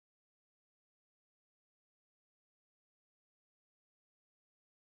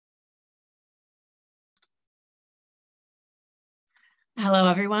Hello,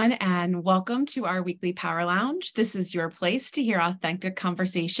 everyone, and welcome to our weekly Power Lounge. This is your place to hear authentic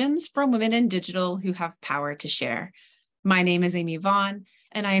conversations from women in digital who have power to share. My name is Amy Vaughan,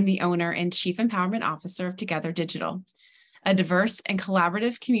 and I am the owner and Chief Empowerment Officer of Together Digital, a diverse and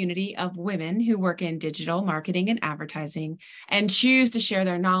collaborative community of women who work in digital marketing and advertising and choose to share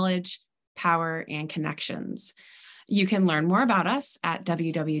their knowledge, power, and connections. You can learn more about us at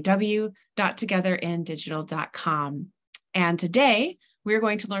www.togetherindigital.com. And today, we're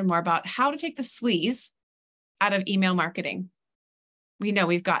going to learn more about how to take the sleaze out of email marketing. We know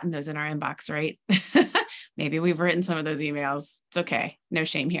we've gotten those in our inbox, right? Maybe we've written some of those emails. It's okay. No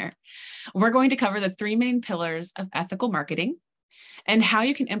shame here. We're going to cover the three main pillars of ethical marketing and how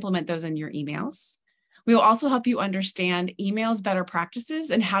you can implement those in your emails. We will also help you understand email's better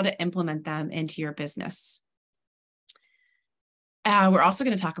practices and how to implement them into your business. We're also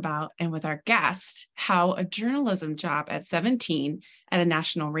going to talk about, and with our guest, how a journalism job at 17 at a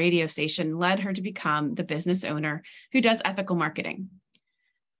national radio station led her to become the business owner who does ethical marketing.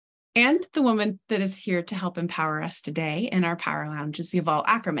 And the woman that is here to help empower us today in our Power Lounge is Yuval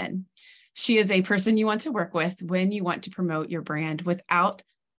Ackerman. She is a person you want to work with when you want to promote your brand without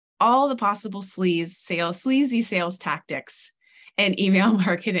all the possible sleazy sales tactics and email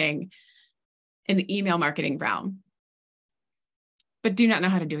marketing in the email marketing realm, but do not know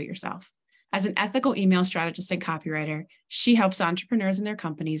how to do it yourself. As an ethical email strategist and copywriter, she helps entrepreneurs and their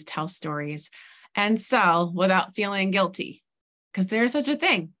companies tell stories and sell without feeling guilty, because there's such a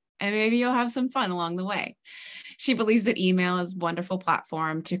thing, and maybe you'll have some fun along the way. She believes that email is a wonderful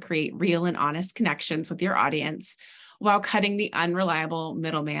platform to create real and honest connections with your audience while cutting the unreliable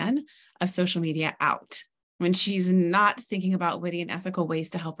middleman of social media out. When she's not thinking about witty and ethical ways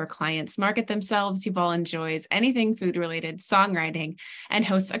to help her clients market themselves, Yuval enjoys anything food-related, songwriting, and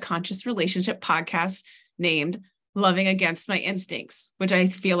hosts a conscious relationship podcast named Loving Against My Instincts, which I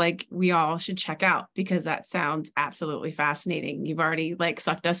feel like we all should check out because that sounds absolutely fascinating. You've already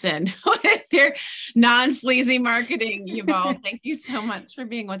sucked us in with your non-sleazy marketing, Yuval. Thank you so much for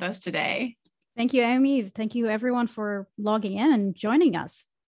being with us today. Thank you, Amy. Thank you, everyone, for logging in and joining us.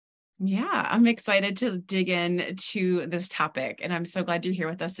 Yeah, I'm excited to dig into this topic, and I'm so glad you're here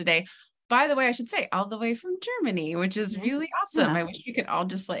with us today. By the way, I should say all the way from Germany, which is really awesome. I wish we could all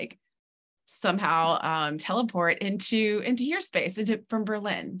just somehow teleport into your space, from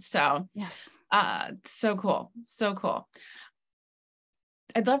Berlin. So yes, so cool, so cool.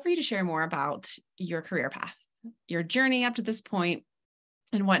 I'd love for you to share more about your career path, your journey up to this point,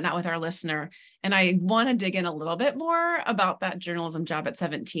 and whatnot with our listener. And I want to dig in a little bit more about that journalism job at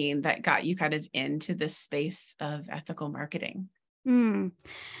 17 that got you kind of into this space of ethical marketing.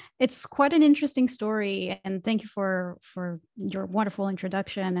 It's quite an interesting story. And thank you for your wonderful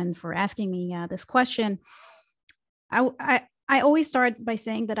introduction and for asking me this question. I always start by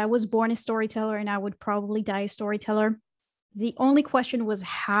saying that I was born a storyteller and I would probably die a storyteller. The only question was,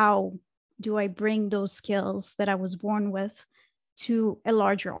 how do I bring those skills that I was born with to a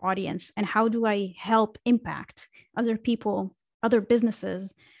larger audience, and how do I help impact other people, other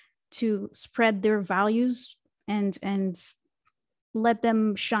businesses, to spread their values and let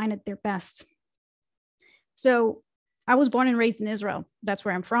them shine at their best. So I was born and raised in Israel. That's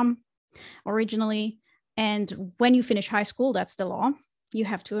where I'm from originally. And when you finish high school, that's the law. You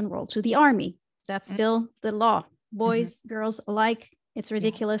have to enroll to the army. That's still the law. Boys, girls alike. It's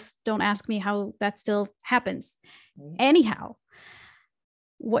ridiculous. Don't ask me how that still happens. Anyhow,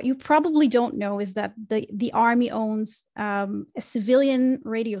 what you probably don't know is that the army owns a civilian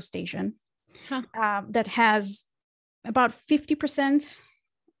radio station that has about 50%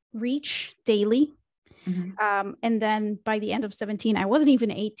 reach daily. And then by the end of 17, I wasn't even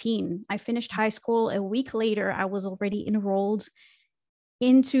 18. I finished high school. A week later, I was already enrolled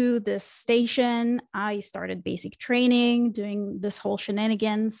into this station. I started basic training, doing this whole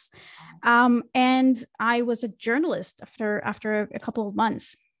shenanigans. And I was a journalist after a couple of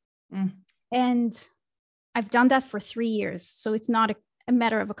months. And I've done that for 3 years. So it's not a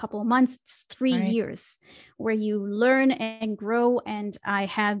matter of a couple of months, it's 3 years where you learn and grow. And I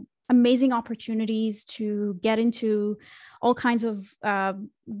had amazing opportunities to get into all kinds of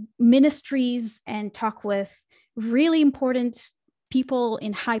ministries and talk with really important people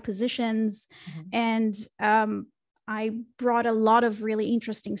in high positions. And I brought a lot of really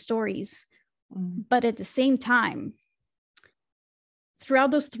interesting stories. But at the same time,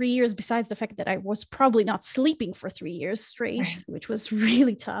 throughout those 3 years, besides the fact that I was probably not sleeping for 3 years straight, which was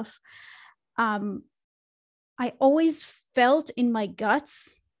really tough, I always felt in my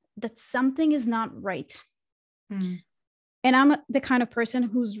guts that something is not right. And I'm the kind of person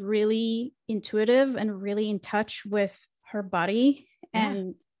who's really intuitive and really in touch with her body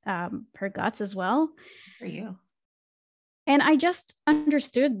and her guts as well. For you. And I just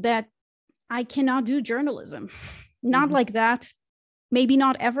understood that I cannot do journalism. Not like that. Maybe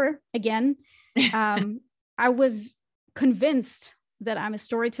not ever again. I was convinced that I'm a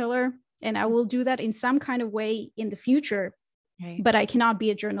storyteller and I will do that in some kind of way in the future, but I cannot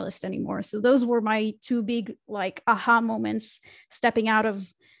be a journalist anymore. So those were my two big like aha moments stepping out of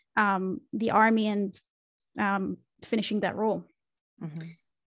the army and finishing that role.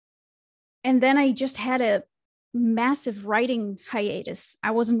 And then I just had a massive writing hiatus.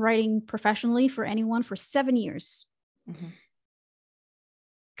 I wasn't writing professionally for anyone for 7 years.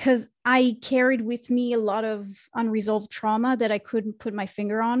 Because I carried with me a lot of unresolved trauma that I couldn't put my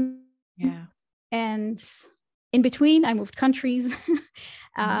finger on. And in between, I moved countries.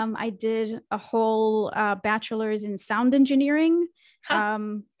 I did a whole bachelor's in sound engineering.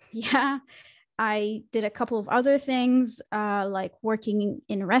 I did a couple of other things, like working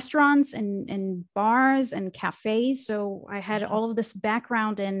in restaurants and bars and cafes. So I had all of this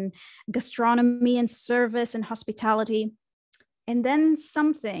background in gastronomy and service and hospitality. And then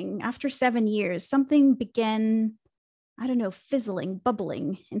after 7 years, something began, I don't know, fizzling,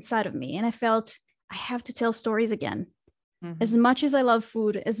 bubbling inside of me. And I felt I have to tell stories again. As much as I love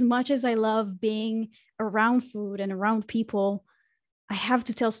food, as much as I love being around food and around people, I have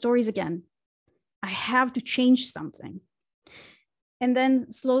to tell stories again. I have to change something. And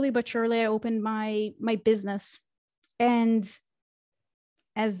then slowly but surely, I opened my business. And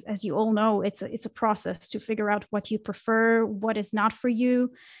as you all know, it's a process to figure out what you prefer, what is not for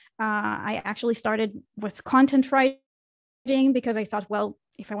you. I actually started with content writing because I thought, well,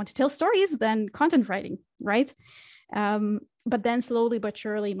 if I want to tell stories, then content writing, right? But then slowly but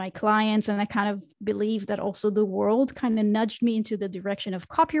surely, my clients and I kind of believe that also the world kind of nudged me into the direction of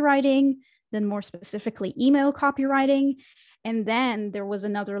copywriting, then more specifically email copywriting. And then there was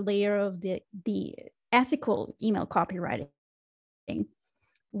another layer of the ethical email copywriting,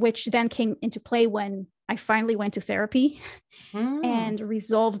 which then came into play when I finally went to therapy and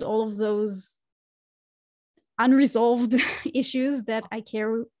resolved all of those unresolved issues that I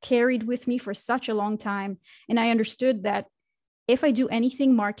carried with me for such a long time. And I understood that if I do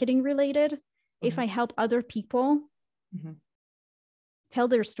anything marketing related, if I help other people tell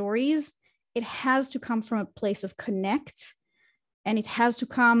their stories, it has to come from a place of connect, and it has to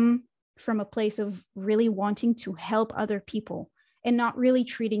come from a place of really wanting to help other people and not really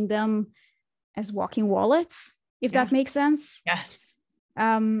treating them as walking wallets, if that makes sense. Yes.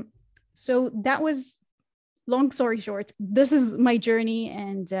 So that was, long story short, this is my journey.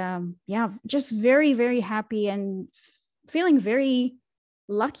 And just very, very happy and feeling very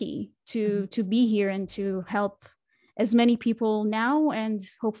lucky to be here and to help as many people now and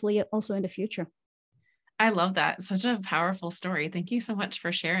hopefully also in the future. I love that. Such a powerful story. Thank you so much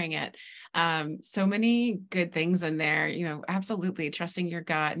for sharing it. So many good things in there, absolutely trusting your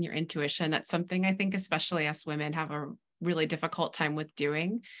gut and your intuition. That's something I think, especially us women, have a really difficult time with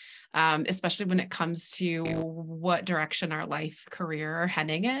doing, especially when it comes to what direction our life career are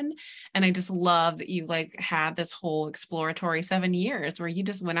heading in. And I just love that you had this whole exploratory 7 years where you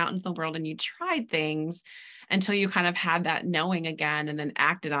just went out into the world and you tried things until you kind of had that knowing again and then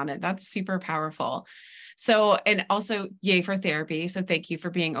acted on it. That's super powerful. So, and also yay for therapy. So thank you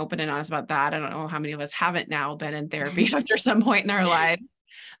for being open and honest about that. I don't know how many of us haven't now been in therapy after some point in our life,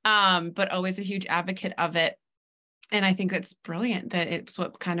 but always a huge advocate of it. And I think that's brilliant that it's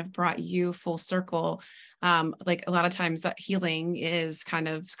what kind of brought you full circle. Like a lot of times that healing is kind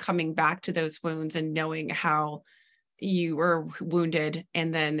of coming back to those wounds and knowing how you were wounded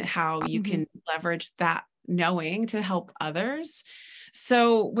and then how you can leverage that knowing to help others.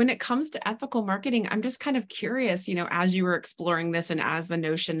 So when it comes to ethical marketing, I'm just kind of curious, as you were exploring this and as the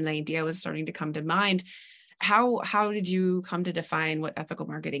notion and the idea was starting to come to mind, how did you come to define what ethical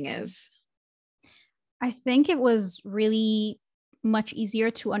marketing is? I think it was really much easier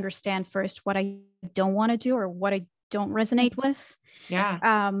to understand first what I don't want to do or what I don't resonate with.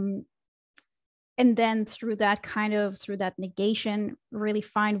 And then through that negation, really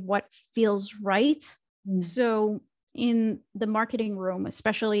find what feels right. So in the marketing room,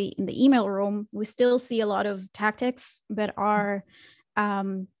 especially in the email room, we still see a lot of tactics that are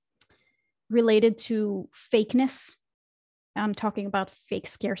related to fakeness. I'm talking about fake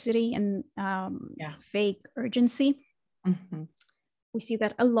scarcity and fake urgency. We see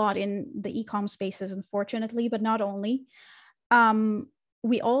that a lot in the e-com spaces, unfortunately, but not only.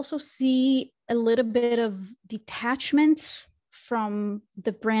 We also see a little bit of detachment from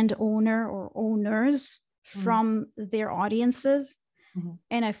the brand owner or owners from their audiences.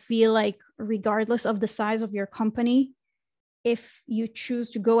 And I feel like regardless of the size of your company, if you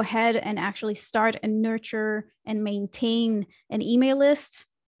choose to go ahead and actually start and nurture and maintain an email list,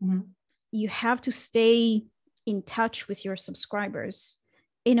 you have to stay in touch with your subscribers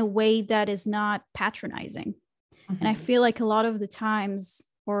in a way that is not patronizing. And I feel like a lot of the times,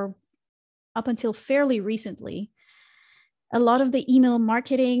 or up until fairly recently, a lot of the email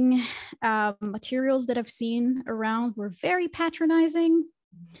marketing materials that I've seen around were very patronizing.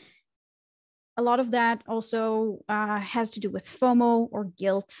 A lot of that also has to do with FOMO or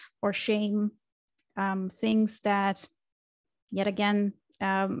guilt or shame, things that, yet again,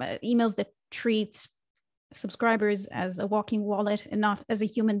 emails that treat subscribers as a walking wallet and not as a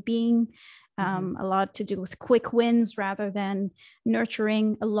human being. A lot to do with quick wins rather than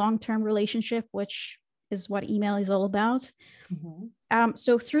nurturing a long-term relationship, which is what email is all about.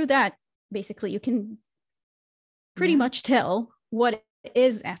 So through that, basically, you can pretty much tell what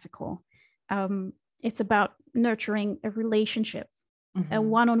is ethical. It's about nurturing a relationship, a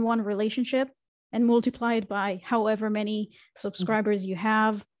one-on-one relationship, and multiply it by however many subscribers you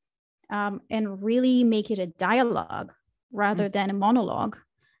have, and really make it a dialogue rather than a monologue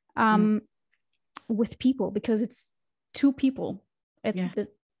with people, because it's two people at the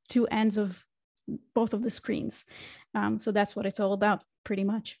two ends of both of the screens. So that's what it's all about, pretty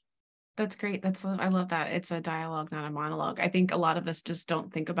much. That's great. I love that. It's a dialogue, not a monologue. I think a lot of us just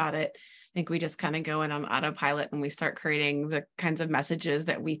don't think about it. I think we just kind of go in on autopilot and we start creating the kinds of messages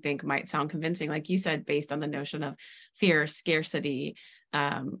that we think might sound convincing, like you said, based on the notion of fear, scarcity,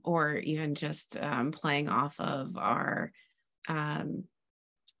 or even just playing off of our,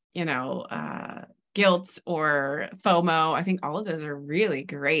 guilt or FOMO. I think all of those are really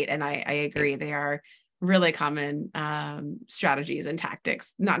great. And I agree. They are really common strategies and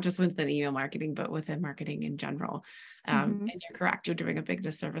tactics, not just within email marketing, but within marketing in general. And you're correct. You're doing a big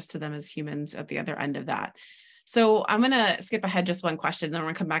disservice to them as humans at the other end of that. So I'm going to skip ahead just one question, then I'm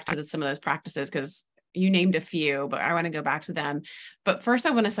going to come back to some of those practices, because you named a few, but I want to go back to them. But first,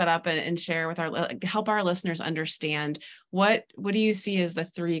 I want to set up and share with help our listeners understand what do you see as the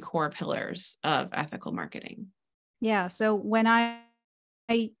three core pillars of ethical marketing? Yeah. So when I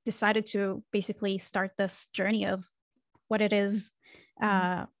decided to basically start this journey of what it is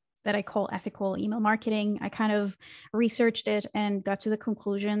that I call ethical email marketing, I kind of researched it and got to the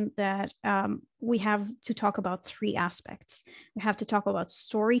conclusion that we have to talk about three aspects. We have to talk about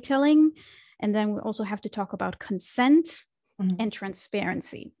storytelling, and then we also have to talk about consent and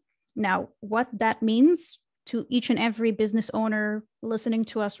transparency. Now, what that means to each and every business owner listening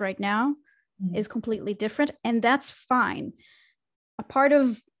to us right now is completely different, and that's fine. A part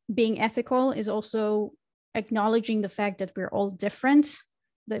of being ethical is also acknowledging the fact that we're all different,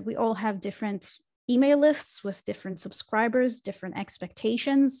 that we all have different email lists with different subscribers, different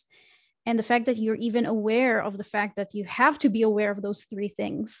expectations, and the fact that you're even aware of the fact that you have to be aware of those three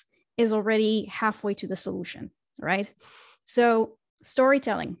things is already halfway to the solution, right? So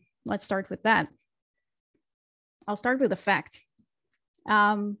storytelling, let's start with that. I'll start with a fact.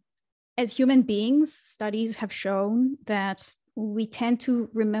 As human beings, studies have shown that we tend to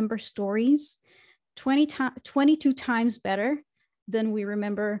remember stories 22 times better than we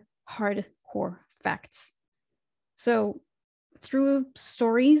remember hardcore facts. So through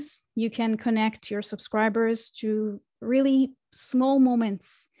stories, you can connect your subscribers to really small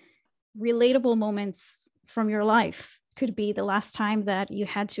moments, relatable moments from your life. Could be the last time that you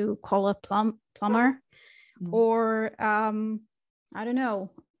had to call a plumber, or I don't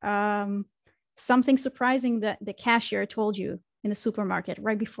know, something surprising that the cashier told you in the supermarket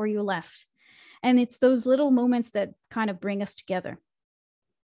right before you left. And it's those little moments that kind of bring us together.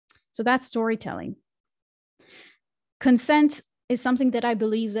 So that's storytelling. Consent is something that I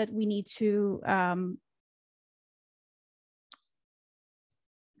believe that we need to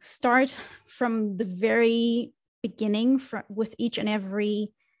start from the very beginning with each and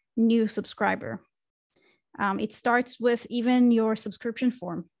every new subscriber. It starts with even your subscription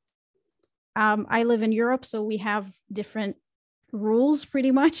form. I live in Europe, so we have different rules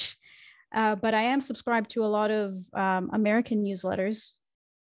pretty much, but I am subscribed to a lot of American newsletters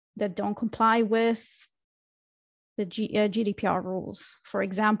that don't comply with the GDPR rules. For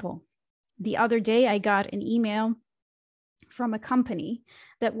example, the other day I got an email from a company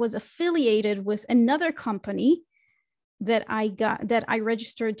that was affiliated with another company that I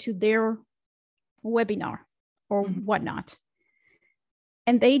registered to their webinar or whatnot.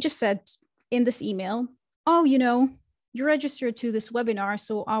 And they just said in this email, oh, you're registered to this webinar,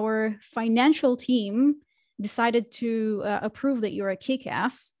 so our financial team decided to approve that you're a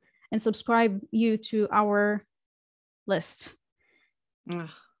kick-ass and subscribe you to our list.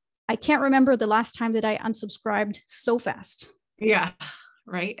 I can't remember the last time that I unsubscribed so fast. Yeah.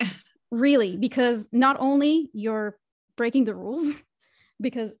 Right. Really, because not only you're breaking the rules,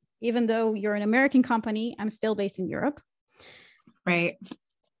 because even though you're an American company, I'm still based in Europe. Right.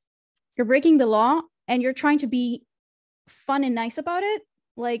 You're breaking the law and you're trying to be fun and nice about it.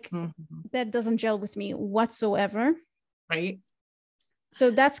 Like that doesn't gel with me whatsoever. Right. So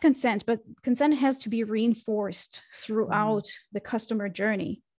that's consent, but consent has to be reinforced throughout the customer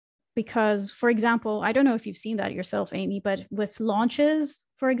journey. Because, for example, I don't know if you've seen that yourself, Amy, but with launches,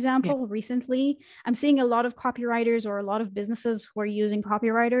 for example, recently, I'm seeing a lot of copywriters or a lot of businesses who are using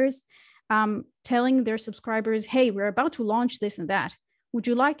copywriters telling their subscribers, hey, we're about to launch this and that. Would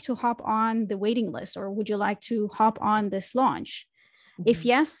you like to hop on the waiting list, or would you like to hop on this launch? If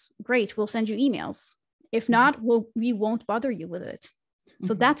yes, great, we'll send you emails. If not, we won't bother you with it.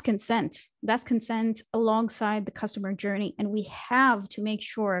 So that's consent. That's consent alongside the customer journey. And we have to make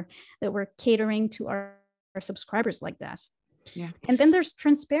sure that we're catering to our subscribers like that. Yeah. And then there's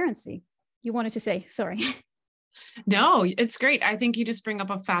transparency. You wanted to say, sorry. No, it's great. I think you just bring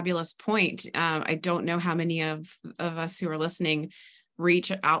up a fabulous point. I don't know how many of us who are listening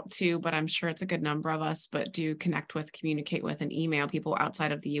reach out to, but I'm sure it's a good number of us, but do connect with, communicate with, and email people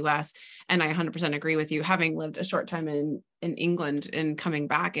outside of the US. And I 100% agree with you. Having lived a short time in England and coming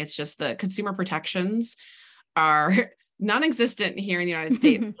back, it's just the consumer protections are non-existent here in the United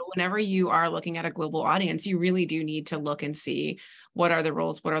States. So whenever you are looking at a global audience, you really do need to look and see what are the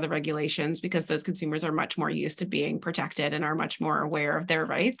rules, what are the regulations, because those consumers are much more used to being protected and are much more aware of their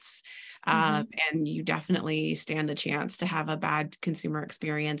rights. And you definitely stand the chance to have a bad consumer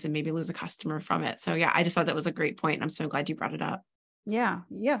experience and maybe lose a customer from it. So yeah, I just thought that was a great point. I'm so glad you brought it up. Yeah,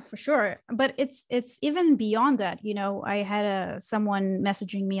 for sure. But it's even beyond that. You know, I had someone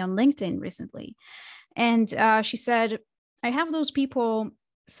messaging me on LinkedIn recently, and she said, I have those people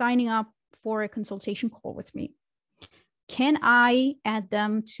signing up for a consultation call with me. Can I add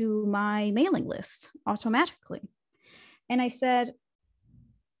them to my mailing list automatically? And I said,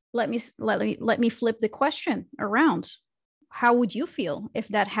 let me flip the question around. How would you feel if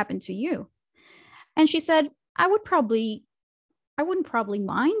that happened to you? And she said, I wouldn't probably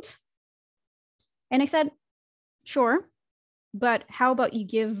mind. And I said, sure, but how about you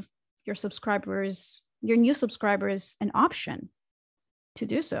give your new subscribers, an option to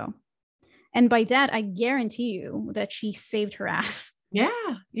do so? And by that, I guarantee you that she saved her ass. Yeah.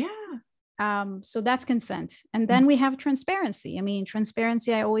 So that's consent. And then we have transparency. I mean,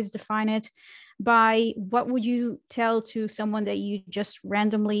 transparency, I always define it by what would you tell to someone that you just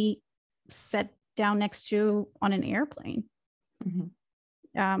randomly sat down next to on an airplane?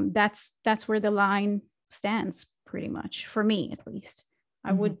 That's where the line stands, pretty much, for me at least.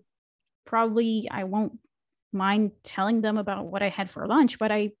 I won't mind telling them about what I had for lunch,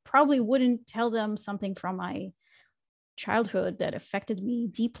 but I probably wouldn't tell them something from my childhood that affected me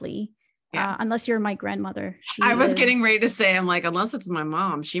deeply. Unless you're my grandmother. I was getting ready to say, I'm like, unless it's my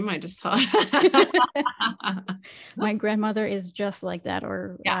mom, she might just tell. My grandmother is just like that.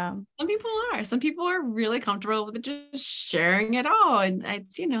 Or some people are really comfortable with just sharing it all, and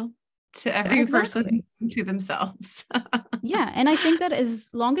it's, to every person to themselves. Yeah, and I think that as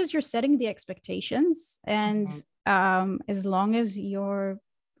long as you're setting the expectations, and as long as you're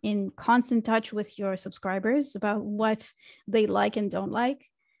in constant touch with your subscribers about what they like and don't like,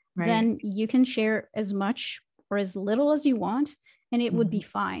 then you can share as much or as little as you want, and it would be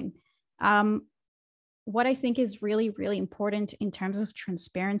fine. What I think is really, really important in terms of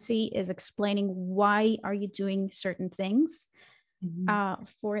transparency is explaining why are you doing certain things.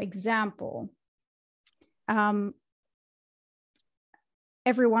 For example, every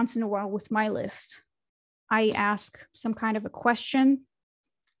once in a while with my list, I ask some kind of a question,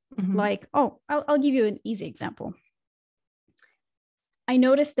 like, I'll give you an easy example. I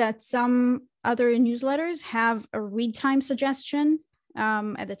noticed that some other newsletters have a read time suggestion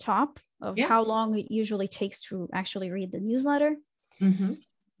at the top of how long it usually takes to actually read the newsletter. And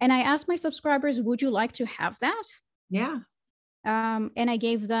I asked my subscribers, would you like to have that? Yeah. And I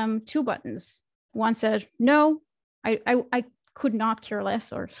gave them 2 buttons. One said, no, I could not care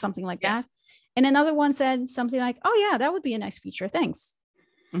less, or something like that. And another one said something like, oh yeah, that would be a nice feature, thanks.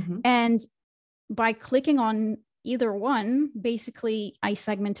 And by clicking on either one, basically I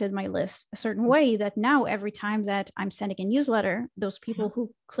segmented my list a certain way that now every time that I'm sending a newsletter, those people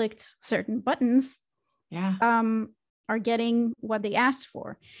who clicked certain buttons are getting what they asked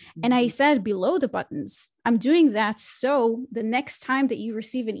for. And I said below the buttons, I'm doing that so the next time that you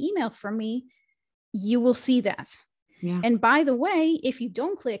receive an email from me, you will see that. And by the way, if you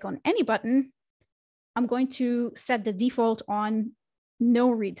don't click on any button, I'm going to set the default on no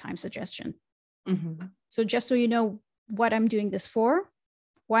read time suggestion. Mm-hmm. So just so you know what I'm doing this for,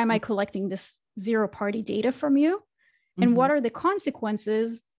 why am I collecting this zero-party data from you? And what are the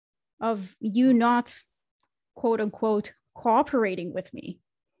consequences of you not, quote unquote, cooperating with me?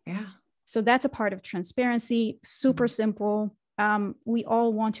 Yeah. So that's a part of transparency, super simple. We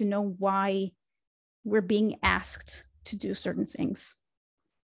all want to know why we're being asked to do certain things.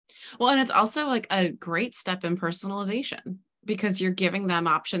 Well, and it's also like a great step in personalization, because you're giving them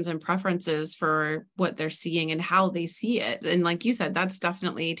options and preferences for what they're seeing and how they see it. And like you said, that's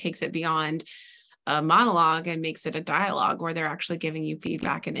definitely takes it beyond a monologue and makes it a dialogue where they're actually giving you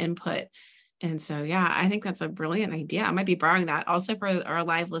feedback and input. And so, yeah, I think that's a brilliant idea. I might be borrowing that. Also, for our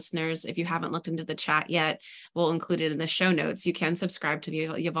live listeners, if you haven't looked into the chat yet, we'll include it in the show notes. You can subscribe to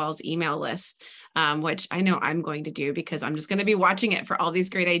Yuval's email list, which I know I'm going to do, because I'm just going to be watching it for all these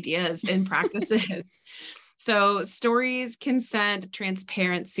great ideas and practices. So stories, consent,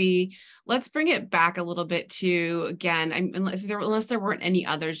 transparency. Let's bring it back a little bit to, again, unless there weren't any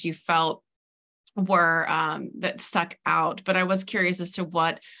others you felt were that stuck out, but I was curious as to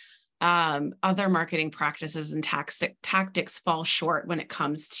what other marketing practices and tactics fall short when it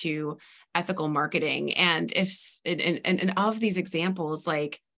comes to ethical marketing. And and of these examples,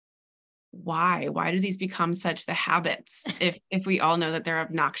 like, why do these become such the habits if we all know that they're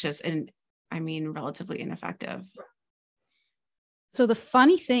obnoxious and, I mean, relatively ineffective? So the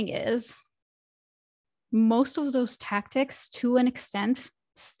funny thing is, most of those tactics, to an extent,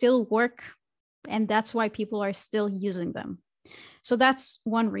 still work, and that's why people are still using them. So that's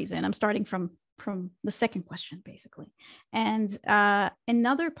one reason. I'm starting from the second question, basically. And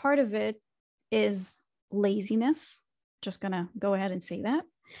another part of it is laziness. Just gonna go ahead and say that.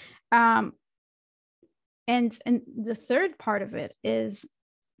 And the third part of it is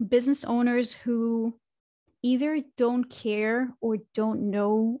business owners who either don't care or don't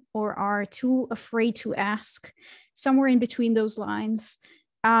know or are too afraid to ask, somewhere in between those lines.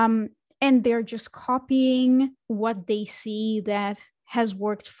 And they're just copying what they see that has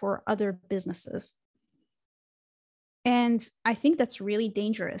worked for other businesses. And I think that's really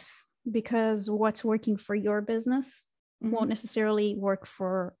dangerous, because what's working for your business won't necessarily work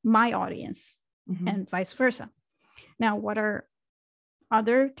for my audience, and vice versa. Now, what are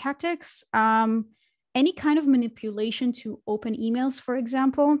other tactics? Any kind of manipulation to open emails, for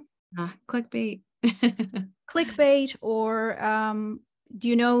example. Clickbait. Clickbait, or do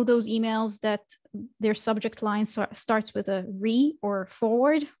you know those emails that their subject line starts with a re or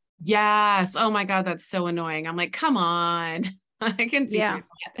forward? Yes. Oh my God, that's so annoying. I'm like, come on. I can see through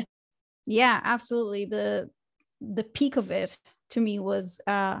that. Yeah, absolutely. The peak of it to me was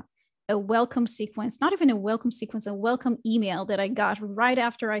a welcome sequence, not even a welcome sequence, a welcome email that I got right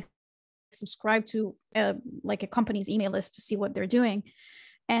after I subscribed to like a company's email list to see what they're doing.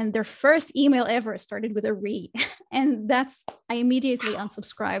 And their first email ever started with a re. And I immediately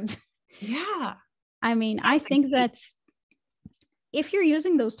unsubscribed. Yeah. I mean, I think that if you're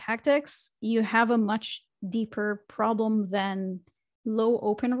using those tactics, you have a much deeper problem than low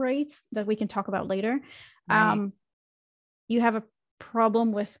open rates that we can talk about later. Right. You have a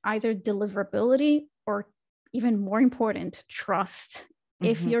problem with either deliverability or, even more important, trust.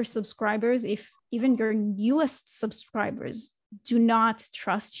 If your subscribers, if even your newest subscribers do not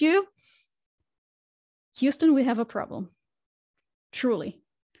trust you, Houston, we have a problem. Truly.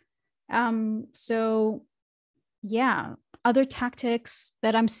 So yeah, other tactics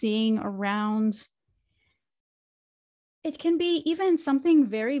that I'm seeing around, it can be even something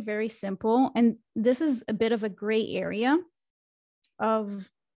very, very simple. And this is a bit of a gray area of,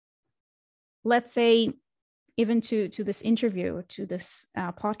 let's say, even to this interview, to this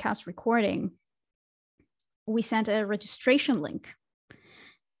podcast recording, we sent a registration link,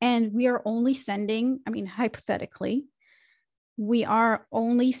 and we are only sending, I mean, hypothetically, we are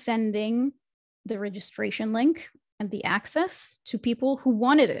only sending the registration link and the access to people who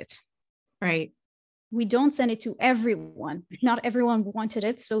wanted it. Right. We don't send it to everyone. Not everyone wanted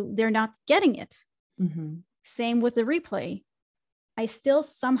it, so they're not getting it. Same with the replay. I still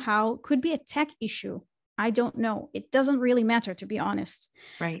somehow, could be a tech issue, I don't know. It doesn't really matter, to be honest.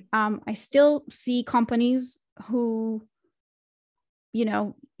 Right. I still see companies who,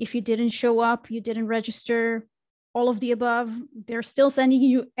 if you didn't show up, you didn't register, all of the above, they're still sending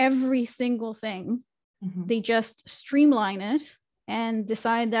you every single thing. They just streamline it and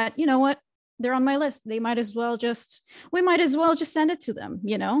decide that, you know what, they're on my list. We might as well just send it to them,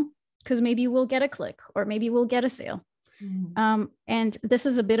 because maybe we'll get a click or maybe we'll get a sale. And this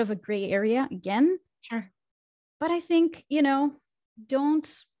is a bit of a gray area again. Sure. But I think,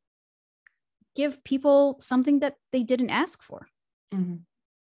 don't give people something that they didn't ask for. Mm-hmm.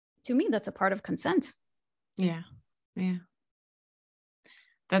 To me, that's a part of consent. Yeah. Yeah.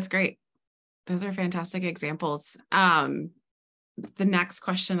 That's great. Those are fantastic examples. The next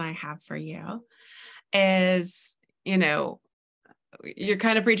question I have for you is, you're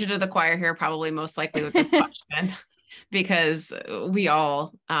kind of preaching to the choir here, probably most likely with this question, because we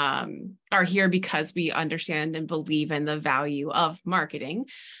all are here because we understand and believe in the value of marketing.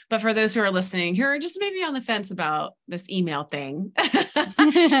 But for those who are listening, who are just maybe on the fence about this email thing,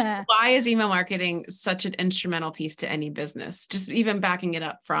 why is email marketing such an instrumental piece to any business? Just even backing it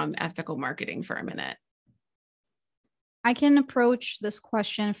up from ethical marketing for a minute. I can approach this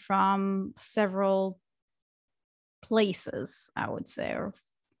question from several places, I would say, or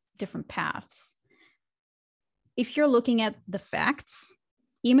different paths. If you're looking at the facts,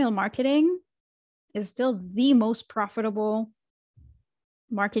 email marketing is still the most profitable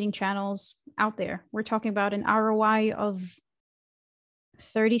marketing channels out there. We're talking about an ROI of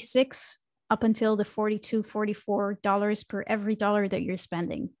 36 up until the $42, $44 per every dollar that you're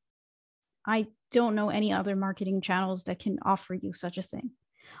spending. I don't know any other marketing channels that can offer you such a thing.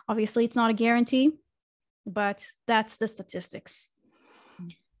 Obviously, it's not a guarantee, but that's the statistics.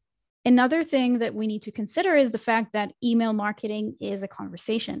 Another thing that we need to consider is the fact that email marketing is a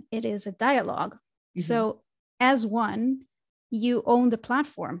conversation. It is a dialogue. Mm-hmm. So as one, you own the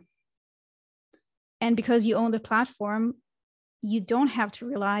platform. And because you own the platform, you don't have to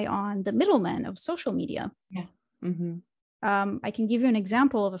rely on the middleman of social media. Yeah. Mm-hmm. I can give you an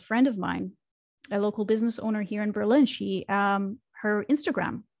example of a friend of mine, a local business owner here in Berlin. Her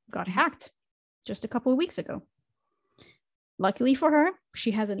Instagram got hacked just a couple of weeks ago. Luckily for her,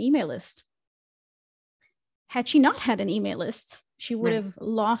 she has an email list. Had she not had an email list, she would have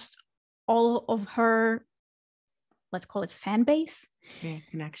lost all of her, let's call it fan base. Yeah,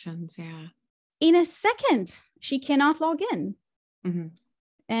 connections, yeah. In a second, she cannot log in. Mm-hmm.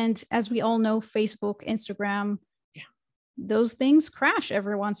 And as we all know, Facebook, Instagram, those things crash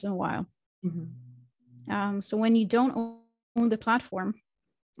every once in a while. Mm-hmm. So when you don't own the platform,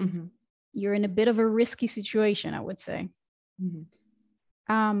 mm-hmm. you're in a bit of a risky situation, I would say.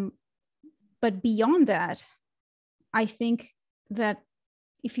 Mm-hmm. But beyond that, I think that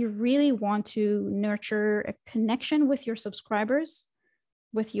if you really want to nurture a connection with your subscribers,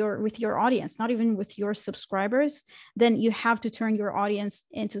 with your audience, not even with your subscribers, then you have to turn your audience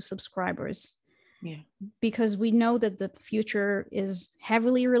into subscribers. Yeah. Because we know that the future is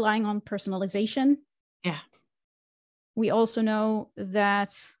heavily relying on personalization. Yeah. We also know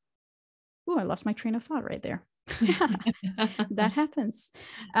that, I lost my train of thought right there. That happens.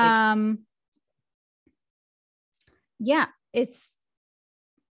 Yeah, it's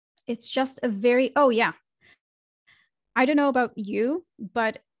just a very, I don't know about you,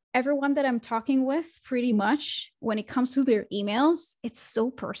 but everyone that I'm talking with, pretty much when it comes to their emails, it's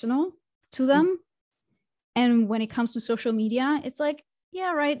so personal to them. Mm-hmm. And when it comes to social media, it's like,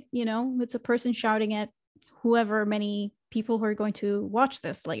 yeah, right. It's a person shouting at whoever many people who are going to watch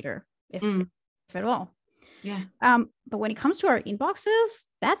this later, if at all. Yeah. But when it comes to our inboxes,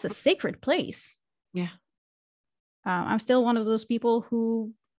 that's a sacred place. Yeah. I'm still one of those people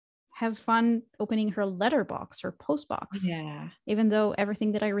who has fun opening her letterbox or postbox. Yeah. Even though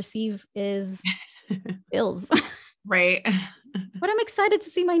everything that I receive is bills. Right. But I'm excited to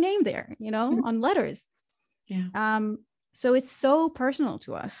see my name there, on letters. Yeah. So it's so personal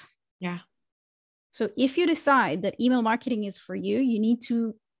to us. Yeah. So if you decide that email marketing is for you, you need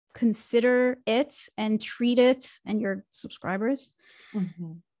to consider it and treat it and your subscribers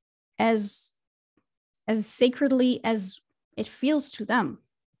as sacredly as it feels to them.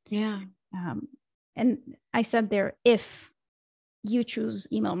 Yeah. And I said there, if you choose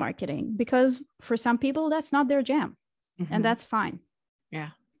email marketing, because for some people that's not their jam, and that's fine. Yeah.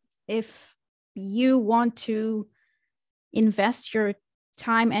 If you want to invest your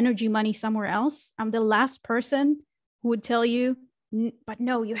time, energy, money somewhere else, I'm the last person who would tell you, but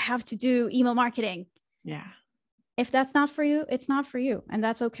no, you have to do email marketing. Yeah. If that's not for you, it's not for you, and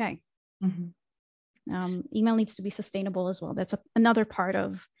that's okay. Email needs to be sustainable as well. That's another part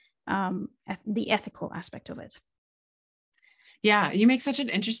of the ethical aspect of it. Yeah, you make such an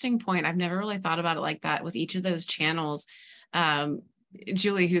interesting point. I've never really thought about it like that with each of those channels.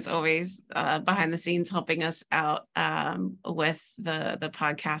 Julie, who's always behind the scenes helping us out with the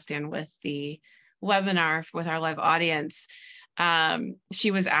podcast and with the webinar with our live audience,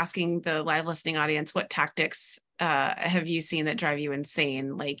 she was asking the live listening audience, what tactics have you seen that drive you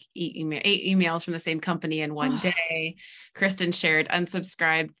insane? Like 8 emails from the same company in one day. Kristen shared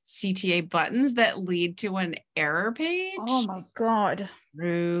unsubscribed CTA buttons that lead to an error page. Oh my God.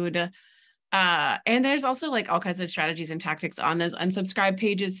 Rude. And there's also like all kinds of strategies and tactics on those unsubscribe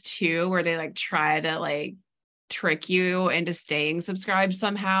pages too, where they like try to like trick you into staying subscribed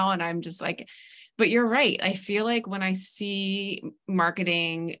somehow. And I'm just like, but you're right. I feel like when I see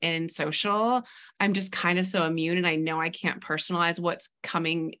marketing in social, I'm just kind of so immune, and I know I can't personalize what's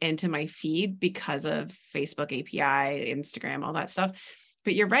coming into my feed because of Facebook API, Instagram, all that stuff.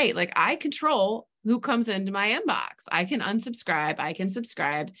 But you're right. Like I control who comes into my inbox. I can unsubscribe. I can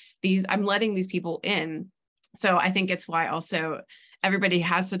subscribe. I'm letting these people in. So I think it's why also everybody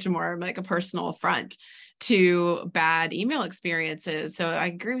has such a more like a personal front to bad email experiences. So I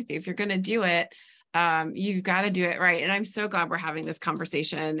agree with you. If you're going to do it, you've got to do it right. And I'm so glad we're having this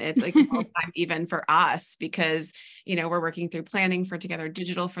conversation. It's like well timed even for us, because, we're working through planning for Together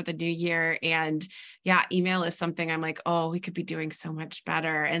Digital for the new year. And yeah, email is something I'm like, oh, we could be doing so much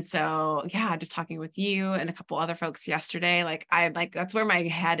better. And so, yeah, just talking with you and a couple other folks yesterday, I'm like, that's where my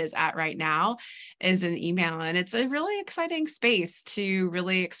head is at right now, is in email. And it's a really exciting space to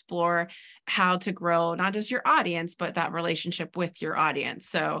really explore how to grow, not just your audience, but that relationship with your audience.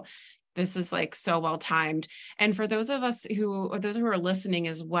 So this is like so well timed. And for those of us who are listening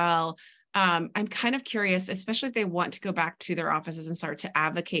as well, I'm kind of curious, especially if they want to go back to their offices and start to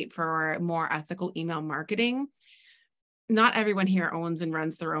advocate for more ethical email marketing. Not everyone here owns and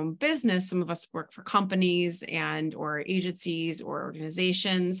runs their own business. Some of us work for companies or agencies or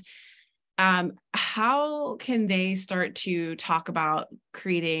organizations. How can they start to talk about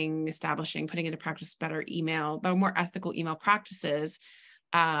creating, establishing, putting into practice better more ethical email practices,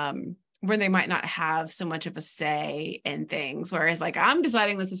 where they might not have so much of a say in things, whereas like, I'm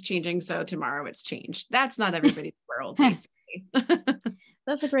deciding this is changing, so tomorrow it's changed. That's not everybody's world, basically.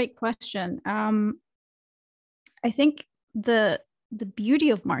 That's a great question. I think the beauty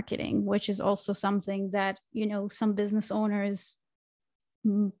of marketing, which is also something that, some business owners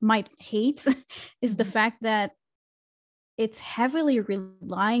might hate, is the fact that it's heavily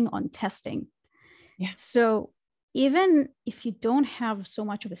relying on testing. Yeah. So even if you don't have so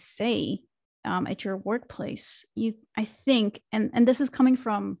much of a say at your workplace, I think, and this is coming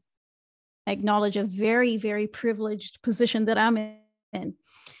from, I acknowledge a very, very privileged position that I'm in,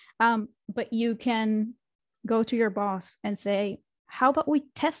 but you can go to your boss and say, how about we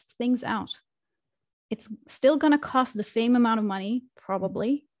test things out? It's still going to cost the same amount of money,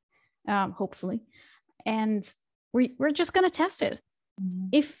 probably, hopefully, and we're just going to test it. Mm-hmm.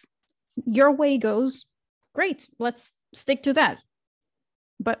 If your way goes, great, let's stick to that.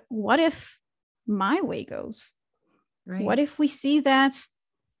 But what if my way goes? Right. What if we see that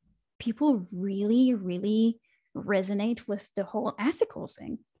people really, really resonate with the whole ethical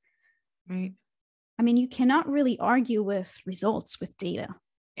thing? Right. I mean, you cannot really argue with results with data.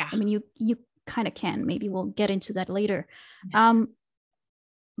 Yeah. I mean, you kind of can. Maybe we'll get into that later.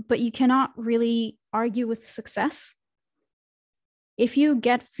 But you cannot really argue with success. If you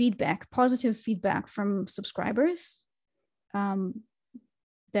get positive feedback from subscribers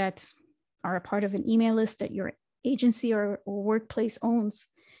that are a part of an email list that your agency or workplace owns,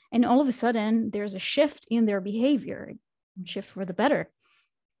 and all of a sudden there's a shift in their behavior, shift for the better,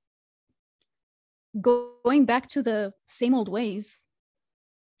 going back to the same old ways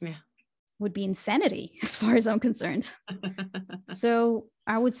would be insanity as far as I'm concerned. So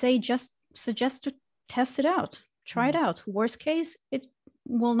I would say just suggest to test it out. Try it out. Worst case, it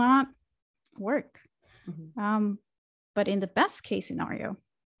will not work. Mm-hmm. But in the best case scenario,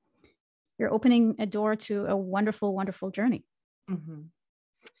 you're opening a door to a wonderful, wonderful journey. Mm-hmm.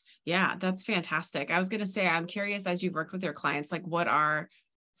 Yeah, that's fantastic. I was going to say, I'm curious, as you've worked with your clients, like what are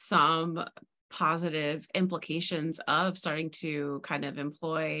some positive implications of starting to kind of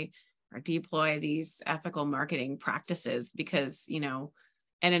employ or deploy these ethical marketing practices? Because,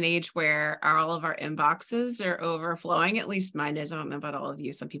 in an age where all of our inboxes are overflowing, at least mine is, I don't know about all of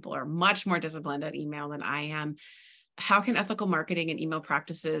you, some people are much more disciplined at email than I am. How can ethical marketing and email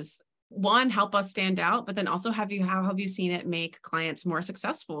practices, one, help us stand out, but then also how have you seen it make clients more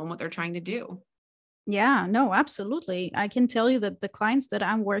successful in what they're trying to do? Yeah, no, absolutely. I can tell you that the clients that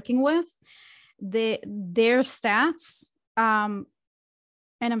I'm working with, their stats, and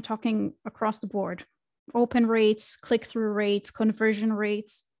I'm talking across the board, open rates, click-through rates, conversion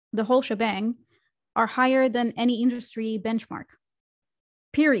rates, the whole shebang, are higher than any industry benchmark,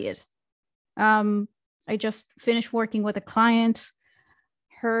 period. I just finished working with a client.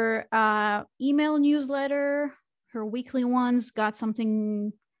 Her email newsletter, her weekly ones, got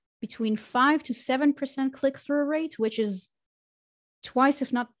something between 5 to 7% click-through rate, which is twice,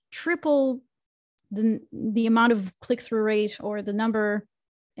 if not triple, the amount of click-through rate or the number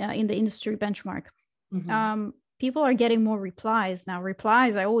in the industry benchmark. Mm-hmm. people are getting more replies. Now,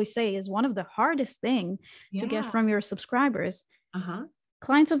 replies, I always say, is one of the hardest thing to get from your subscribers.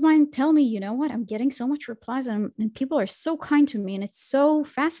 Clients of mine tell me, you know what, I'm getting so much replies and people are so kind to me. And it's so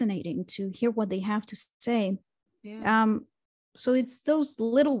fascinating to hear what they have to say. So it's those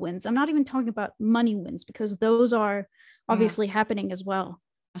little wins. I'm not even talking about money wins because those are obviously happening as well.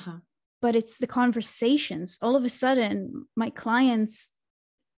 But it's the conversations. All of a sudden, my clients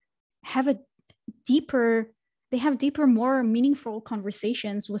have deeper, more meaningful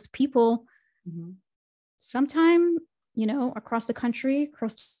conversations with people, sometime, you know, across the country,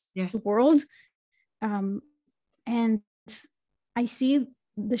 across the world. And I see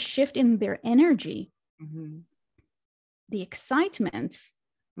the shift in their energy, the excitement,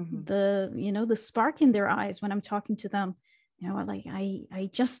 the spark in their eyes when I'm talking to them. You know, like I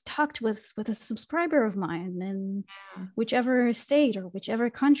just talked with a subscriber of mine in whichever state or whichever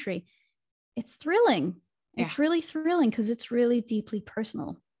country. It's thrilling. It's really thrilling because it's really deeply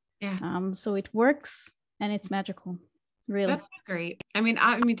personal. So it works and it's magical. Really. That's great. I mean,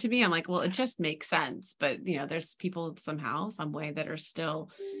 to me, I'm like, well, it just makes sense. But, you know, there's people somehow, some way that are still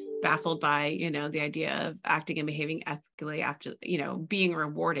baffled by, you know, the idea of acting and behaving ethically after, you know, being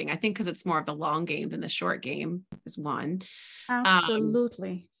rewarding. I think because it's more of the long game than the short game is one.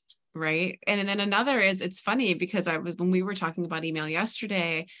 Absolutely. Right. And then another is, it's funny because when we were talking about email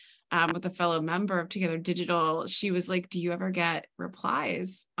yesterday, with a fellow member of Together Digital, she was like, do you ever get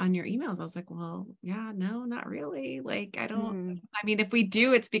replies on your emails? I was like, well, yeah, no, not really. Like, I don't, I mean, if we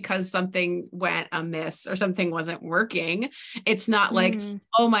do, it's because something went amiss or something wasn't working. It's not like,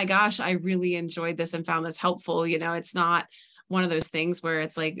 oh my gosh, I really enjoyed this and found this helpful. You know, it's not one of those things where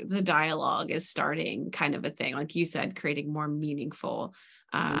it's like the dialogue is starting kind of a thing. Like you said, creating more meaningful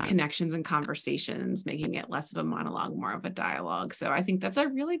connections and conversations, making it less of a monologue, more of a dialogue. So I think that's a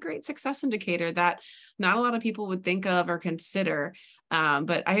really great success indicator that not a lot of people would think of or consider.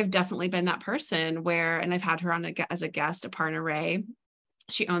 But I have definitely been that person where, and I've had her on as a guest, Aparna Ray.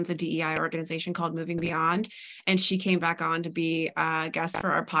 She owns a DEI organization called Moving Beyond. And she came back on to be a guest for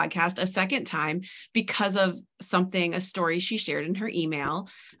our podcast a second time because of a story she shared in her email.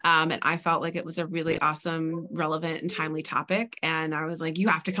 And I felt like it was a really awesome, relevant, and timely topic. And I was like, you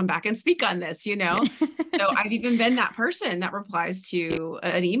have to come back and speak on this, you know? So I've even been that person that replies to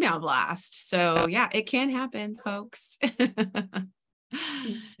an email blast. So yeah, it can happen, folks.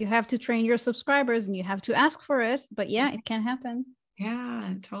 You have to train your subscribers and you have to ask for it. But yeah, it can happen.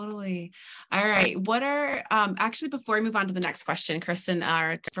 Yeah, totally. All right. What are, actually, before we move on to the next question, Kristen,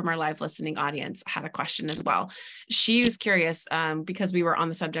 from our live listening audience, had a question as well. She was curious because we were on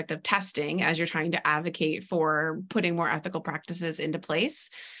the subject of testing as you're trying to advocate for putting more ethical practices into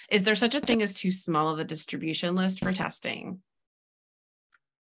place. Is there such a thing as too small of a distribution list for testing?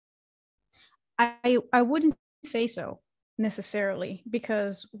 I wouldn't say so necessarily,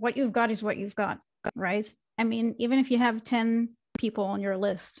 because what you've got is what you've got, right? I mean, even if you have 10 people on your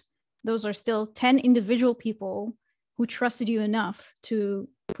list, those are still 10 individual people who trusted you enough to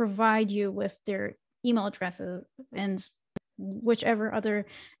provide you with their email addresses and whichever other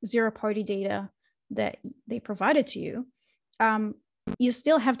zero-party data that they provided to you. You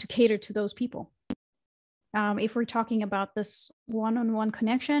still have to cater to those people. If we're talking about this one-on-one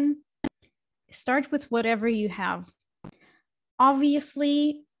connection, start with whatever you have.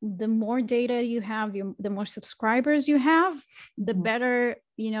 Obviously, the more data you have, the more subscribers you have, the better,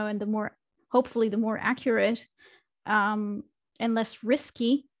 you know, and the more, hopefully, the more accurate and less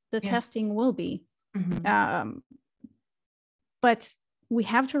risky the testing will be. But we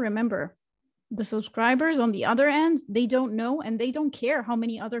have to remember, the subscribers on the other end, they don't know and they don't care how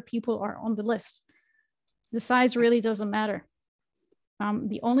many other people are on the list. The size really doesn't matter.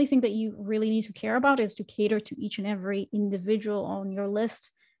 The only thing that you really need to care about is to cater to each and every individual on your list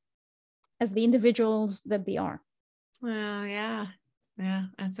as the individuals that they are. Well, yeah,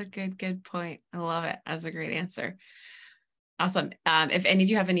 that's a good point. I love it. That's a great answer. Awesome. If any of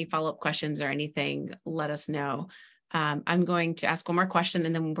you have any follow-up questions or anything, let us know. I'm going to ask one more question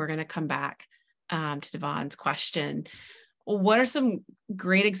and then we're going to come back to Vaughan's question. What are some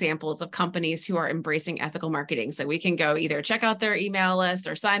great examples of companies who are embracing ethical marketing? So we can go either check out their email list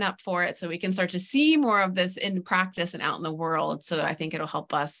or sign up for it so we can start to see more of this in practice and out in the world. So I think it'll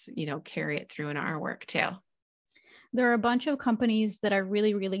help us, you know, carry it through in our work too. There are a bunch of companies that I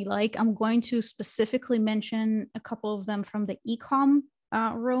really, really like. I'm going to specifically mention a couple of them from the e-com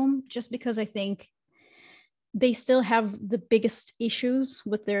realm, just because I think they still have the biggest issues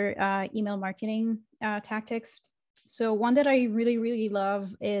with their email marketing tactics. So one that I really, really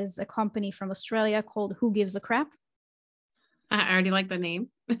love is a company from Australia called Who Gives a Crap. I already like the name.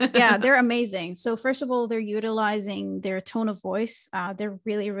 Yeah, they're amazing. So first of all, they're utilizing their tone of voice. They're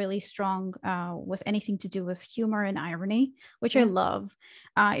really, really strong with anything to do with humor and irony, which I love.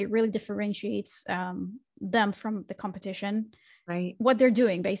 It really differentiates them from the competition. Right. What they're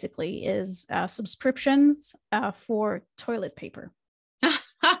doing basically is subscriptions for toilet paper. It's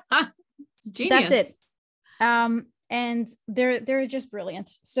genius. That's it. And they're just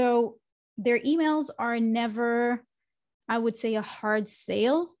brilliant. So their emails are never, I would say, a hard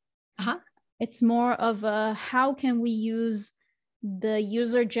sale. It's more of a how can we use the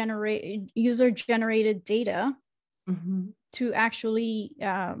user generated data to actually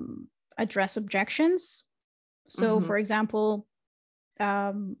address objections. So, for example,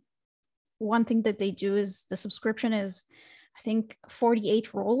 one thing that they do is the subscription is, I think,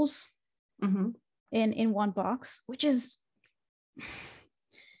 48 rolls in one box, which is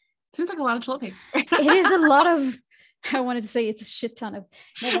seems like a lot of toilet paper. It is a lot of. I wanted to say it's a shit ton of.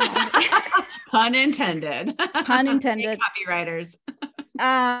 Never mind. Pun intended. Pun intended. Copywriters.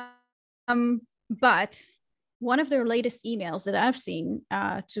 But one of their latest emails that I've seen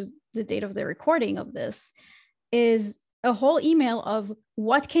to the date of the recording of this is a whole email of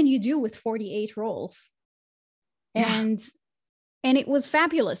what can you do with 48 rolls. And it was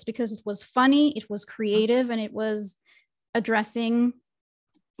fabulous because it was funny, it was creative, and it was addressing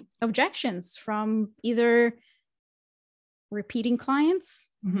objections from either repeating clients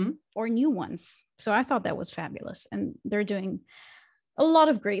or new ones. So I thought that was fabulous, and they're doing a lot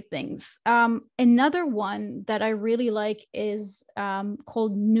of great things. Another one that I really like is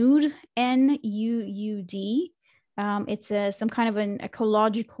called Nude, N-U-U-D. It's some kind of an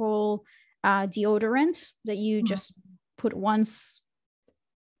ecological deodorant that you just put once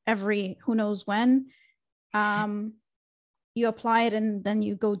every who knows when. You apply it and then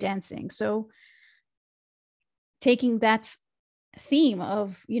you go dancing. So taking that theme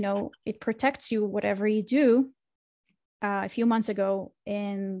of, it protects you, whatever you do. A few months ago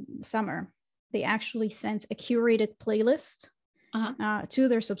in summer, they actually sent a curated playlist to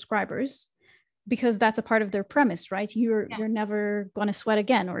their subscribers, because that's a part of their premise, right? You're never going to sweat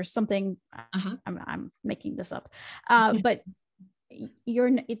again or something. I'm making this up, but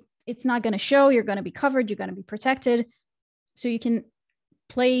it's not going to show. You're going to be covered. You're going to be protected. So you can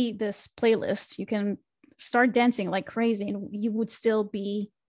play this playlist. You can start dancing like crazy and you would still be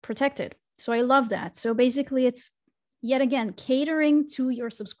protected. So I love that. So basically it's, yet again, catering to your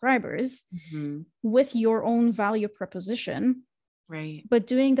subscribers with your own value proposition, right? But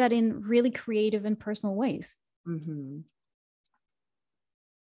doing that in really creative and personal ways.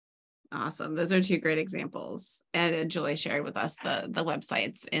 Awesome. Those are two great examples. And Julie shared with us the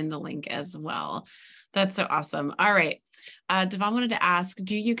websites in the link as well. That's so awesome. All right. Devon wanted to ask,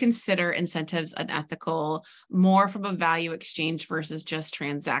 do you consider incentives unethical, more from a value exchange versus just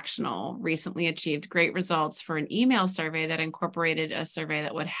transactional? Recently achieved great results for an email survey that incorporated a survey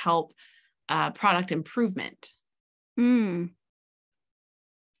that would help product improvement. I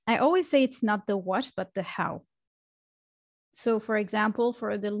always say it's not the what, but the how. So for example,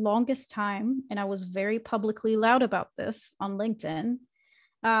 for the longest time, and I was very publicly loud about this on LinkedIn,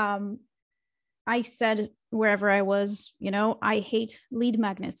 I said wherever I was, I hate lead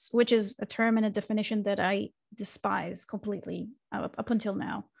magnets, which is a term and a definition that I despise completely up until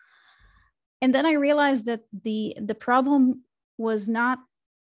now. And then I realized that the problem was not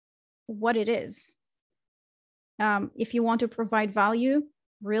what it is. If you want to provide value,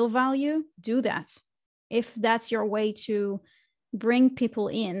 real value, do that. If that's your way to bring people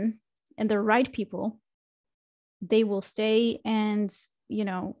in, and the right people, they will stay and,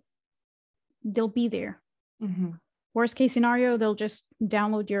 they'll be there. Worst case scenario, they'll just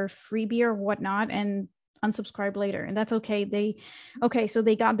download your freebie or whatnot and unsubscribe later. And that's okay. So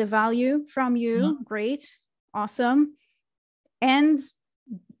they got the value from you. Great. Awesome. And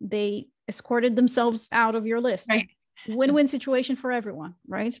they escorted themselves out of your list. Right. Win-win situation for everyone,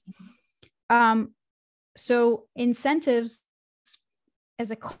 right? So incentives as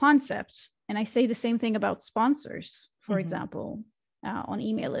a concept, and I say the same thing about sponsors, for example, on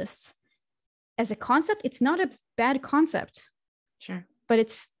email lists. As a concept, it's not a bad concept. Sure. But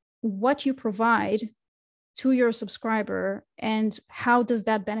it's what you provide to your subscriber and how does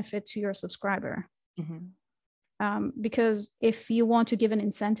that benefit to your subscriber? Because if you want to give an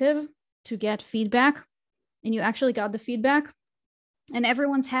incentive to get feedback and you actually got the feedback and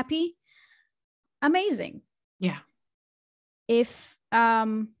everyone's happy, amazing. Yeah. If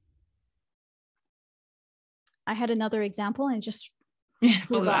I had another example and just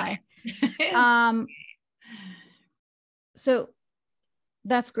flew by. So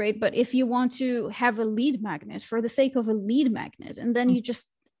That's great. But if you want to have a lead magnet for the sake of a lead magnet, and then you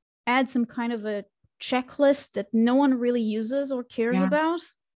just add some kind of a checklist that no one really uses or cares about,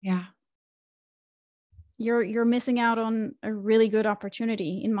 yeah, you're missing out on a really good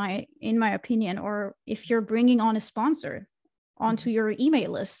opportunity, in my opinion. Or if you're bringing on a sponsor onto your email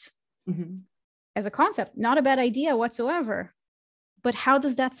list as a concept, not a bad idea whatsoever. But how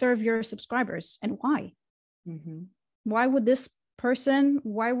does that serve your subscribers, and why? Why would this person,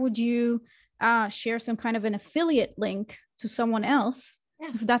 why would you share some kind of an affiliate link to someone else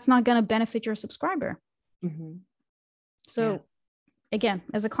if that's not going to benefit your subscriber? So again,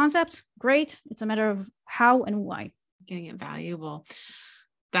 as a concept, great. It's a matter of how and why. Getting it valuable.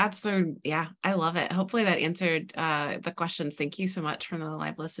 That's so, I love it. Hopefully that answered the questions. Thank you so much from the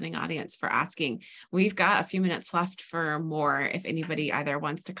live listening audience for asking. We've got a few minutes left for more. If anybody either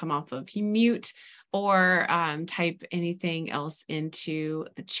wants to come off of mute or type anything else into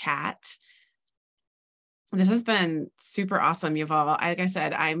the chat. This has been super awesome, Yuval. Like I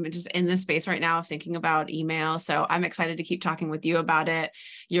said, I'm just in this space right now of thinking about email. So I'm excited to keep talking with you about it.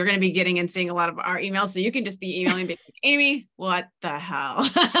 You're going to be getting and seeing a lot of our emails. So you can just be emailing me, Amy, what the hell?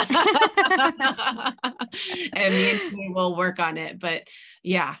 And me and we will work on it. But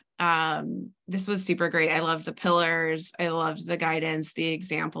this was super great. I loved the pillars. I loved the guidance. The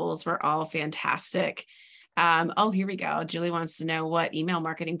examples were all fantastic. Here we go. Julie wants to know, what email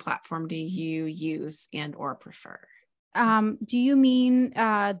marketing platform do you use and or prefer? Do you mean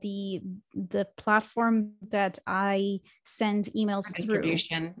the platform that I send emails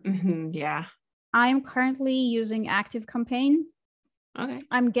distribution through? Yeah. I'm currently using ActiveCampaign. Okay.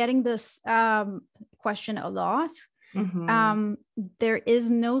 I'm getting this question a lot. There is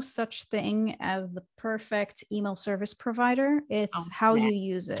no such thing as the perfect email service provider. It's how you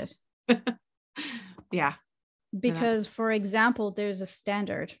use it. Yeah. Because, for example, there's a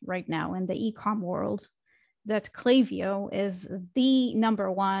standard right now in the e-com world that Klaviyo is the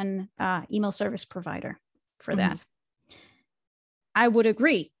 #1 email service provider for that. I would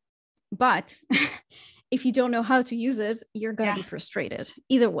agree. But if you don't know how to use it, you're going to be frustrated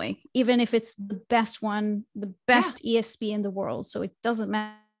either way, even if it's the best one, the best ESP in the world. So it doesn't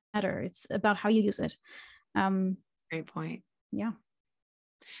matter. It's about how you use it. Great point. Yeah.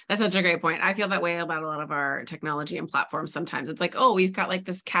 That's such a great point. I feel that way about a lot of our technology and platforms. Sometimes it's like, oh, we've got like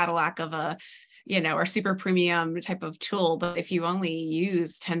this Cadillac of a, or super premium type of tool. But if you only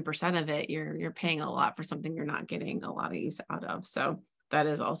use 10% of it, you're paying a lot for something you're not getting a lot of use out of. So that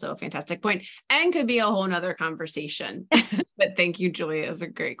is also a fantastic point and could be a whole nother conversation. But thank you, Julia. It's a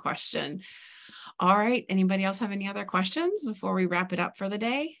great question. All right. Anybody else have any other questions before we wrap it up for the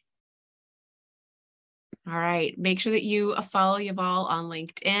day? All right. Make sure that you follow Yuval on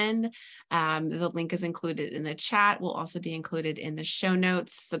LinkedIn. The link is included in the chat. Will also be included in the show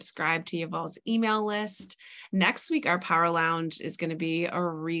notes. Subscribe to Yuval's email list. Next week, our Power Lounge is going to be a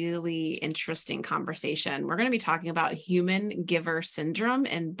really interesting conversation. We're going to be talking about human giver syndrome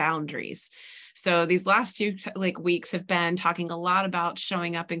and boundaries. So these last 2 weeks have been talking a lot about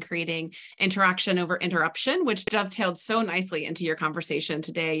showing up and creating interaction over interruption, which dovetailed so nicely into your conversation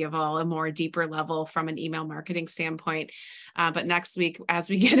today, Yuval, a more deeper level from an email marketing standpoint. But next week, as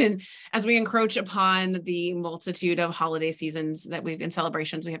we encroach upon the multitude of holiday seasons and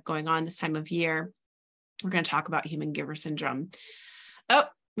celebrations we have going on this time of year, we're going to talk about human giver syndrome. Oh,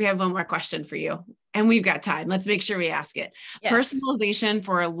 we have one more question for you, and we've got time. Let's make sure we ask it. Yes. Personalization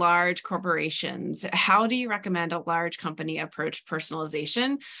for large corporations. How do you recommend a large company approach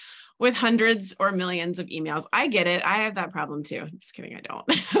personalization with hundreds or millions of emails? I get it. I have that problem too. Just kidding. I don't.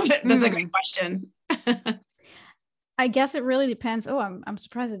 But that's a great question. I guess it really depends. Oh, I'm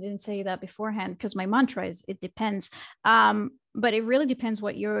surprised I didn't say that beforehand, because my mantra is it depends. But it really depends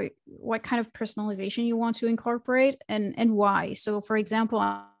what kind of personalization you want to incorporate and why. So, for example,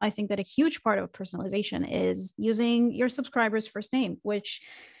 I think that a huge part of personalization is using your subscriber's first name, which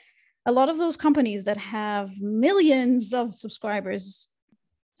a lot of those companies that have millions of subscribers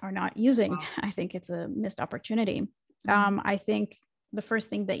are not using. Wow. I think it's a missed opportunity. I think the first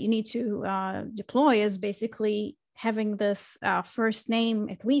thing that you need to deploy is basically having this first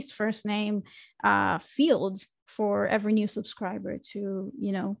name field for every new subscriber to,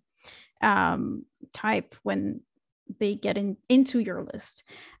 type when they get into your list.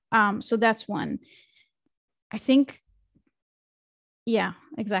 So that's one. I think, yeah,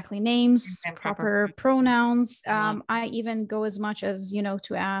 exactly. Names, proper pronouns. I even go as much as,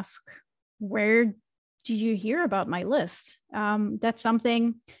 to ask, where did you hear about my list? That's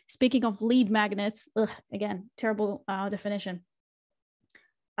something, speaking of lead magnets, again, terrible definition.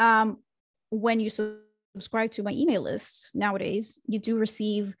 When you subscribe to my email list nowadays, you do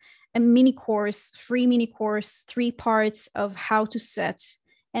receive a mini course, free mini course, 3 parts of how to set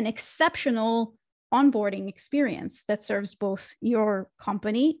an exceptional onboarding experience that serves both your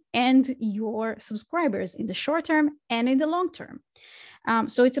company and your subscribers in the short term and in the long term.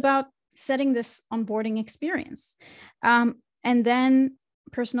 So it's about setting this onboarding experience. And then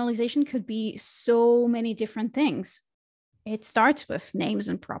personalization could be so many different things. It starts with names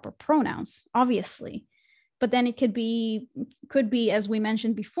and proper pronouns, obviously. But then it could be, as we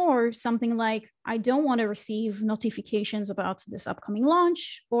mentioned before, something like, I don't want to receive notifications about this upcoming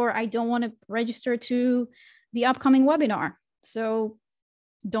launch, or I don't want to register to the upcoming webinar. So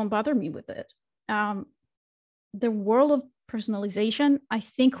don't bother me with it. The world of personalization, I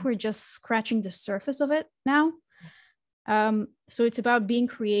think we're just scratching the surface of it now. So it's about being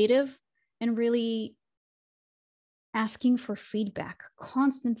creative and really asking for feedback,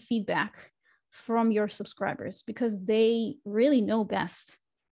 constant feedback from your subscribers, because they really know best.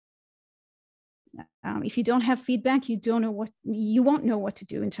 If you don't have feedback, you won't know what to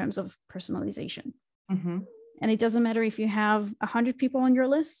do in terms of personalization. Mm-hmm. And it doesn't matter if you have 100 people on your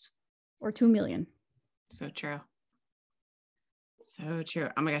list or 2 million. So true. So true.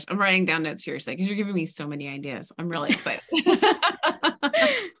 Oh my gosh. I'm writing down notes furiously because you're giving me so many ideas. I'm really excited.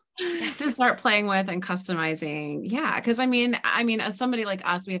 Yes. To start playing with and customizing. Yeah. Cause I mean, as somebody like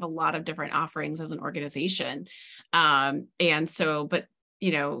us, we have a lot of different offerings as an organization. And so, but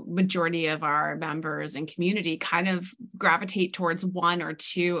majority of our members and community kind of gravitate towards one or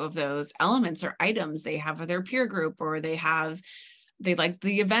two of those elements or items. They have their peer group, or they like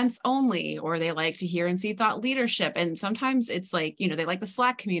the events only, or they like to hear and see thought leadership. And sometimes it's like, they like the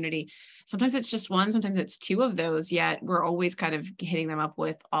Slack community. Sometimes it's just one, sometimes it's two of those, yet we're always kind of hitting them up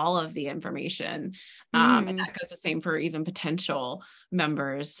with all of the information. And that goes the same for even potential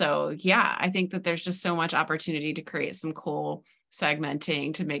members. So yeah, I think that there's just so much opportunity to create some cool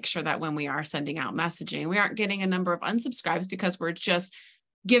segmenting to make sure that when we are sending out messaging, we aren't getting a number of unsubscribes because we're just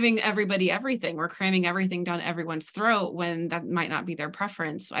giving everybody everything. We're cramming everything down everyone's throat when that might not be their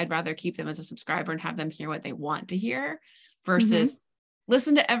preference. So I'd rather keep them as a subscriber and have them hear what they want to hear versus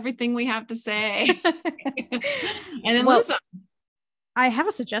listen to everything we have to say and then lose them. I have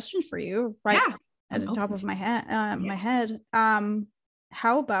a suggestion for you at the top of my head.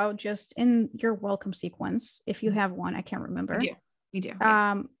 How about just in your welcome sequence, if you have one, I can't remember. We do.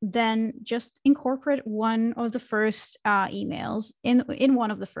 Then just incorporate one of the first emails in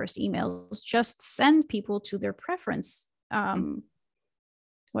one of the first emails. Just send people to their preference.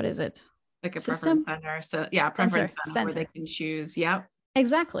 What is it? Like a system? preference center. So yeah, preference center where they can choose. Yep.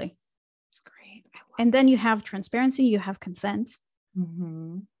 Exactly. It's great. And then you have transparency, you have consent.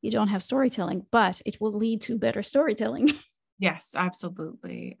 Mm-hmm. You don't have storytelling, but it will lead to better storytelling. Yes,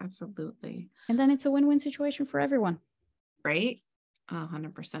 absolutely. Absolutely. And then it's a win-win situation for everyone. Right?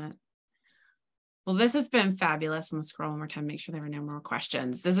 100%. Well, this has been fabulous. I'm going to scroll one more time, make sure there are no more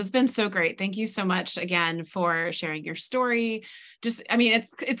questions. This has been so great. Thank you so much again for sharing your story.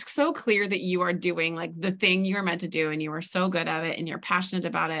 It's so clear that you are doing like the thing you were meant to do, and you are so good at it, and you're passionate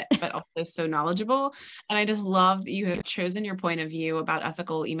about it, but also so knowledgeable. And I just love that you have chosen your point of view about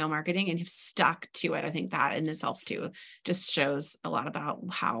ethical email marketing and have stuck to it. I think that in itself too just shows a lot about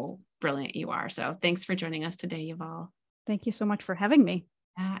how brilliant you are. So thanks for joining us today, Yuval. Thank you so much for having me.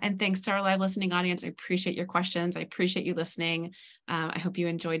 And thanks to our live listening audience. I appreciate your questions. I appreciate you listening. I hope you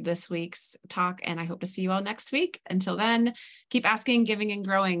enjoyed this week's talk, and I hope to see you all next week. Until then, keep asking, giving, and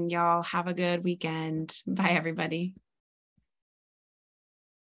growing. Y'all have a good weekend. Bye, everybody.